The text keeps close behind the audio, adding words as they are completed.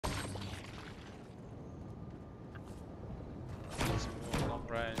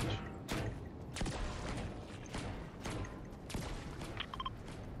range.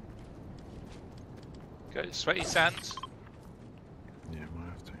 Go to Sweaty Sands. Yeah, might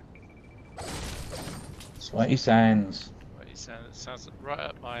have to. Sweaty Sands. Sweaty Sands sounds right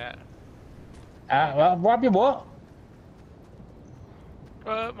up my alley. Rob you what?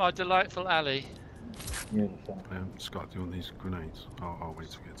 Right up my delightful alley. Beautiful. Scott, do you want these grenades? I'll wait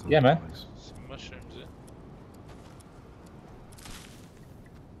to get to the Yeah, man. place. Some mushrooms.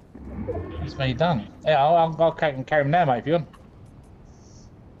 It's me done. Yeah, I'll carry him now, mate, if you want.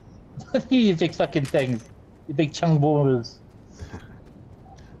 You big fucking things. You big chunk ballers.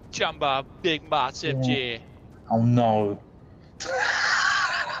 Jumba, big massive G. Oh no.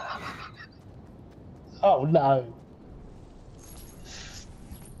 Oh no.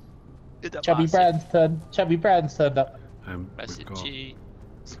 Chubby Brown's turned up. We've Massive got G.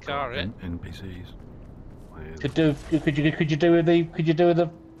 Scar it. NPCs. Could you do with the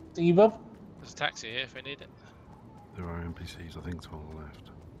thingy bob? There's a taxi here if we need it. There are NPCs, I think, to the left.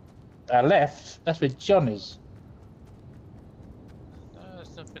 Left? That's where John is. No,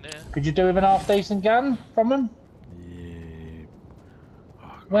 there's nothing here. Could you do with an half decent gun from him? Yeah.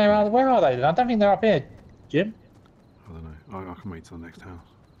 Oh, Where are they then? I don't think they're up here, Jim. I don't know. I can wait till the next house.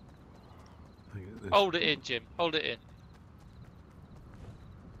 I think this... Hold it in, Jim. Hold it in.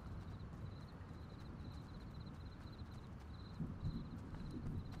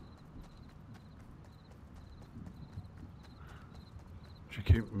 Should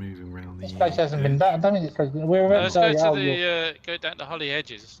keep moving around the. This place hasn't been done. I don't think this place. We're Let's go to the go down the Holly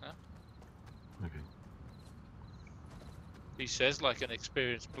Hedges now. Okay. He says like an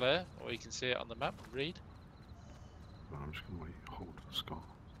experienced player, or you can see it on the map and read. Well, I'm just gonna wait. Hold for Scott.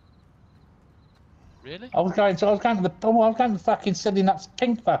 Really? I was going to the fucking setting up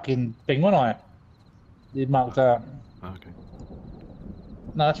pink fucking thing, wasn't I? You marked out. Okay.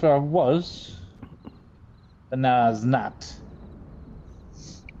 No, that's where I was. But now it's not.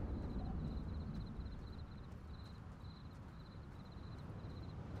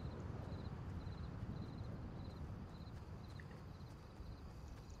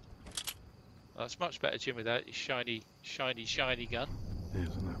 Well, it's much better, Jim, without your shiny gun. Yeah,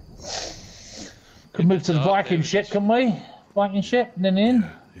 isn't it? Could move to the Viking ship, can we? Viking ship, and then in.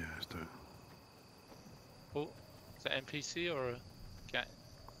 Yeah, let's do it. Oh, is that NPC or a cat?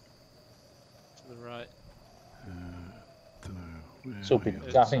 To the right. Don't know. It's all been,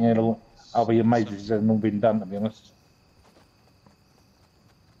 I think I'll be amazed if it hasn't all been done, to be honest.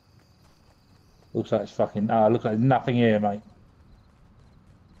 Looks like it's fucking. Looks like there's nothing here, mate.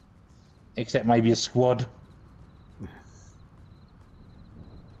 Except maybe a squad.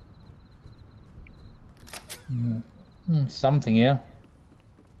 Something here.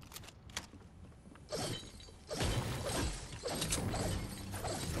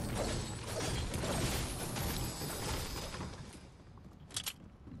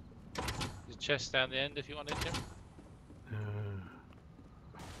 There's a chest down the end if you want it, Jim.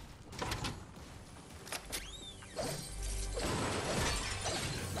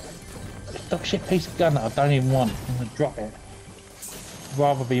 Dog shit piece of gun that I don't even want. I'm gonna drop it.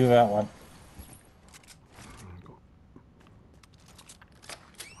 Rather be without one.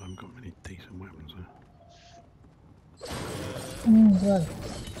 I haven't got many decent weapons there.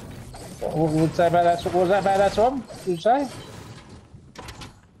 What would say about that? What was that about that one? What did you say?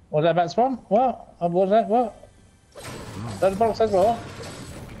 What was that about this one? What? What was that? What? That the box says what?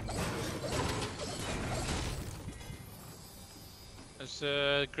 There's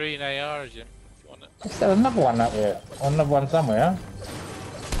a green AR, Jim, if you want it. Is there another one up here? Or another one somewhere?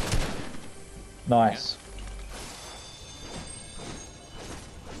 Nice.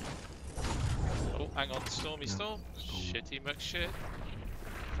 Oh, hang on, Stormy Storm. Shitty McShit.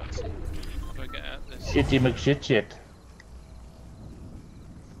 I'll get out this. Shitty McShit shit.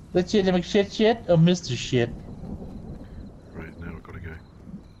 The Shitty McShit shit or Mr. Shit? Right, now we've got to go.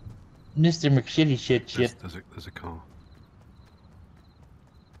 Mr. McShitty shit shit. There's a car.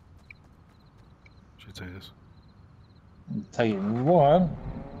 Should I take this? I'll tell you what.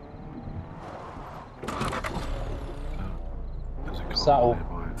 There's a car Subtle.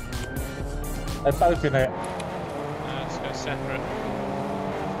 nearby. They're both in it. Let's go separate.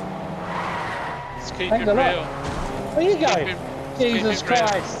 Let's keep Thanks it a lot. real. Where you Keep going? it- Jesus keep it real.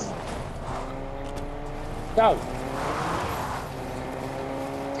 Christ. Go.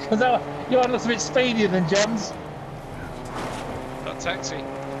 You're a little bit speedier than John's. Got a taxi.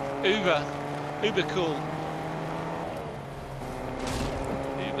 Uber. Uber cool.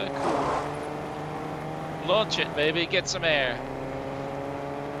 Uber cool. Launch it, baby. Get some air.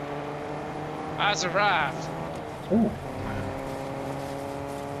 Has arrived. Ooh.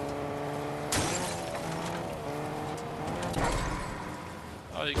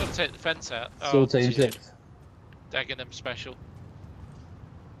 Oh, you got to take the fence out. Still Oh, team dear. 6. Dagenham special.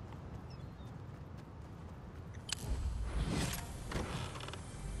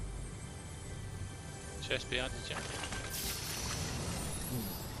 Chest behind you, Jack.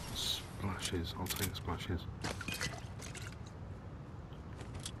 Splashes. I'll take the splashes.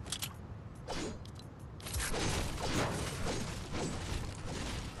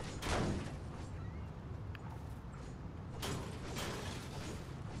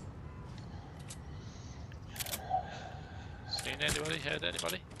 Seen anybody? Heard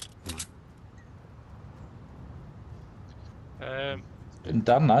anybody? Been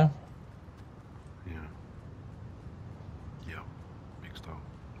done though. Yeah. Yeah. Big style.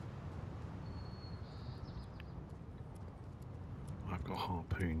 I've got a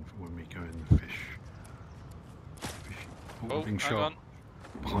harpoon for when we go in the fish. Oh, Oh, I've been hang shot. on.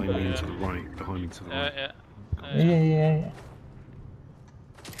 Behind me to the right. Behind me to the right. Yeah. Yeah.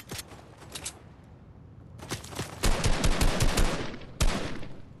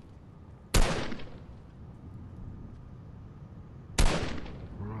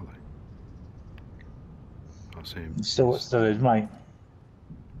 Where are they? I see him. Still his mate.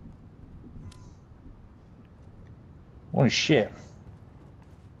 What shit.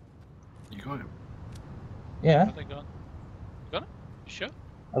 You got him. Yeah, Where they gone? You got it? You sure?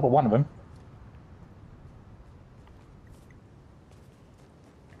 I got one of them.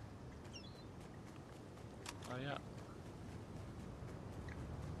 Oh yeah.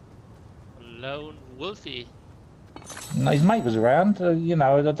 Lone Wolfie. No, his mate was around. You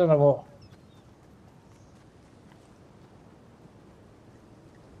know, I don't know what.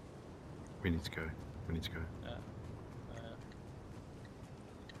 We need to go. We need to go.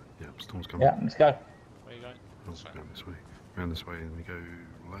 Yeah, storm's coming. Yeah, let's go. Where you going? Oh, This way. round this way. Round this way, and we go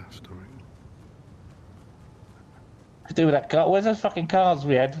left, I reckon. To do with that car. Where's those fucking cars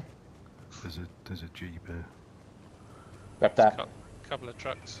we had? There's a jeep here. Grab that. Couple of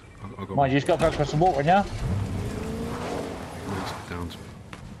trucks. I got Mind you, just got to go across some water, yeah? raised it down to.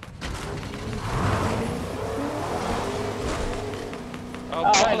 Oh, Oh,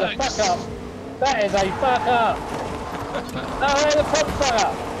 that is a bollocks. fuck up. That is a fuck up. No, that's a pump fuck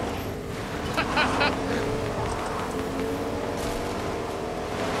up.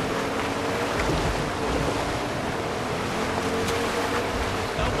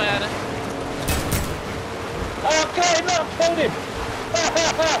 Don't matter. Oh, got him, look, killed him. I'm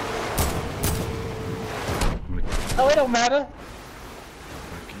gonna Oh, it don't matter.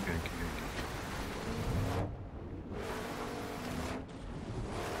 keep going, keep going.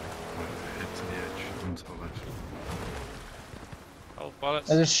 Right, head to the edge, onto the left. Oh, bollocks.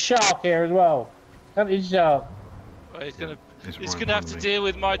 There's a shark here as well. Hunting shark. Oh, he's gonna It's he's right gonna have to behind me. deal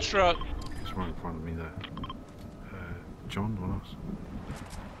with my truck. It's right in front of me there. John, what else?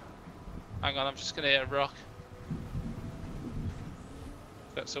 Hang on, I'm just gonna hit a rock.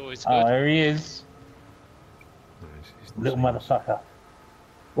 That's always good. Oh, here he is. No, he's not Little seeing us. motherfucker.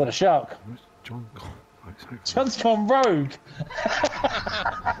 What a shark. Where's John gone? Oh, exactly. John's gone rogue.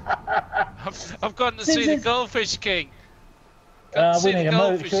 I've gone to see the Goldfish King. Got to see We the need to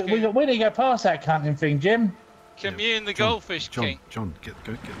Goldfish move. King. We need to go past that cunting thing, Jim. Commune the John, Goldfish John, King. John, go get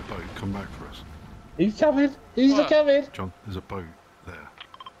the boat. Come back for us. He's coming. He's What? coming. John, there's a boat there.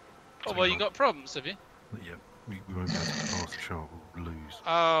 Oh, well, you got problems, have you? Yeah, we won't be able to pass the shark. We'll lose.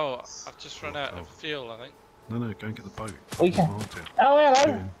 Oh, I've just run out of fuel, I think. No, go and get the boat. We can- Marked it. Oh, Go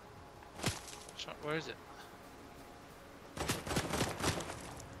hello. in. Where is it?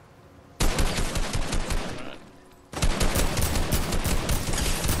 Right.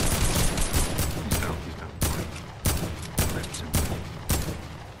 He's down. Left him.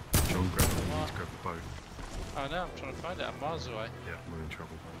 John, grab the boat. Oh no, I'm trying to find it. I'm miles away. Yeah, we're in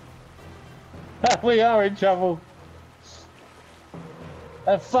trouble. We are in trouble.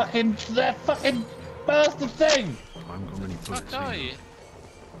 That fucking bastard thing. I haven't got many bullets. Fuck are either. you?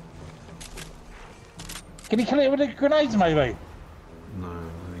 Can he kill it with the grenades, maybe? No, I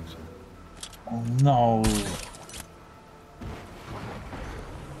don't think so. Oh no.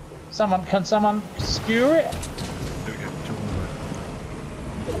 Can someone skewer it? There we go. Jump on the boat.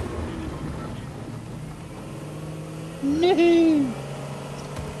 Nee.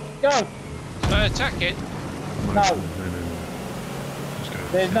 Go. So attack it. No. Just go.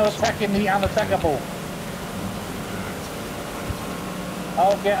 There's no attacking the unattackable.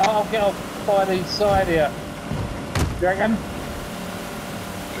 I'll get off by the side here. You reckon? Go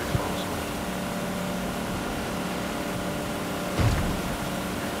faster.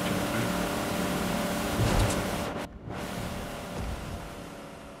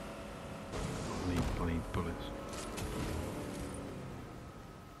 I need bullets.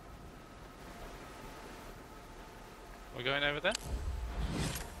 We're going over there?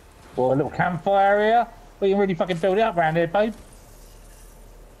 Or a little campfire area. We can really fucking build it up around here, babe.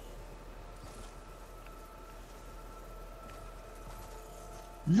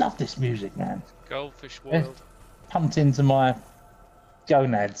 Love this music, man. Goldfish Yeah. World. Pumped into my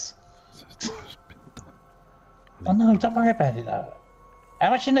gonads. It's just been done. Oh no, don't worry about it though.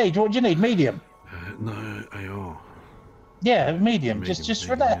 How much you need? What do you need? Medium? No, AR. Yeah, medium. Medium, Just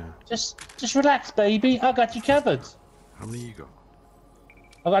medium, relax. yeah. Just relax, baby. I got you covered. How many you got?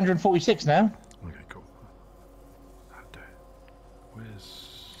 I've got 146 now. Okay, cool. That'll do.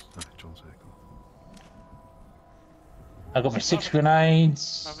 Where's... Oh, John's vehicle. I've got my 6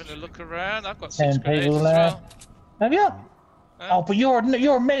 grenades. Having a look around. I've got 10 6 grenades people as there. well. Have you? Huh? Oh, but you're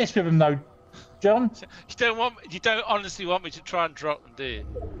a menace with them though, John. You don't honestly want me to try and drop them, do you?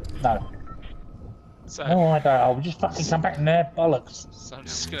 No. So, No, I don't. I'll just fucking come back in there, bollocks. so I'm Yeah,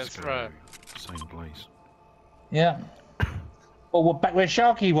 just we gonna need to throw. go same place. Yeah. Or what, back where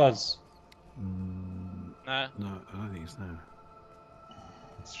Sharky was. No, No, I don't think it's there.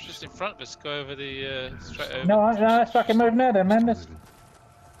 it's just in front of us. Go over the straight over. No, let's fucking move now then, man. Let's...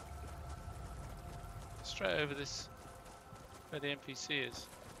 Straight over this. Where the NPC is.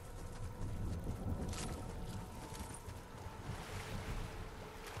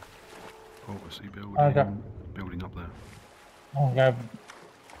 Oh, I see building. Okay. Building up there. I'll go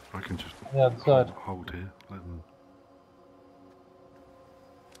I can just the other side. hold here. Let them.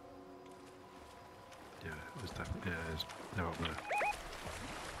 Yeah, there's definitely. Yeah, they're up there.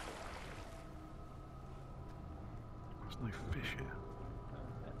 There's no fish here.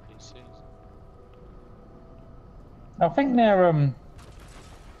 NPCs. I think they're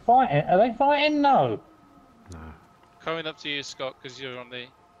fighting. Are they fighting? No. No. Coming up to you, Scott, because you're on the.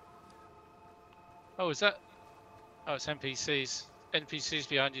 Oh, is that? Oh, it's NPCs. NPCs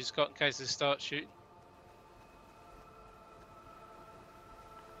behind you, Scott, in case they start shooting.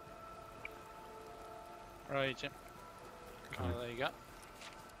 Right, Jim. Okay. Oh, there you go.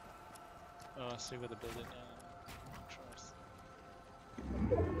 Oh, I see where the building. Christ.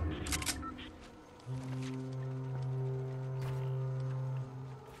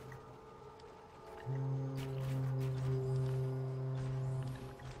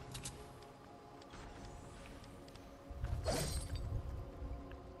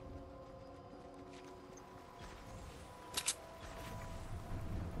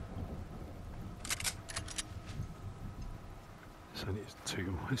 It's only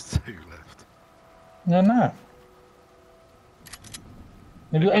it's two left. No, no.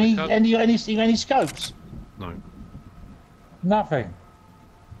 Have you got They've got any scopes? No. Nothing.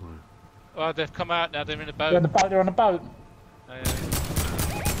 No. Oh, they've come out now. They're in a boat. They're on the boat. They're on the boat. Oh, yeah.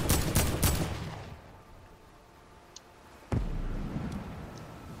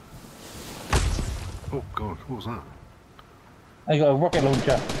 Oh God, what was that? They got a rocket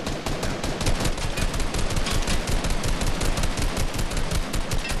launcher.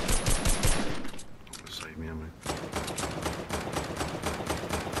 Save me, ammo.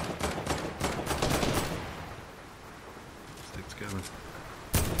 Stick together.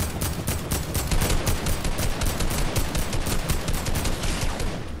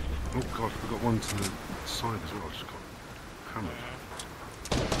 Oh God, we've got one to the side as well. I just got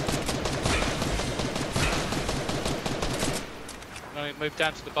hammered. No, move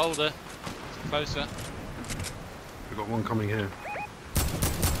down to the boulder. It's closer. We've got one coming here.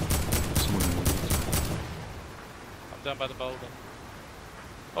 Someone in the woods. I'm down by the boulder.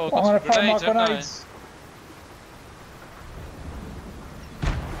 Oh, I've I'm got gonna some throw my grenades, haven't I? grenades.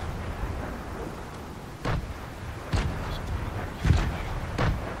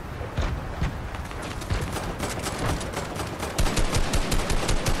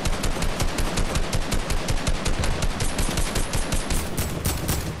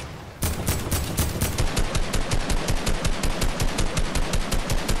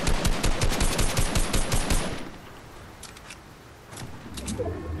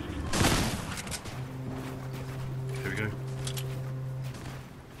 Here we go. You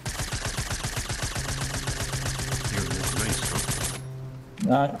got more grenades, Scott?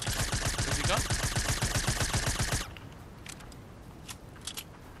 No. Where's he gone?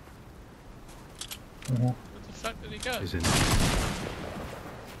 Mhm. Where the fuck did he go? He's in.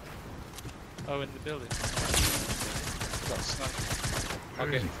 Oh, in the building. Got sniped. I'll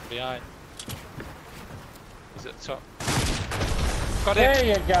Where get is him he? from behind. He's at the top. Got There him!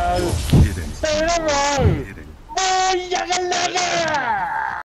 you go. Hit him. Two in a row. Hit him. Oh, yaga laga!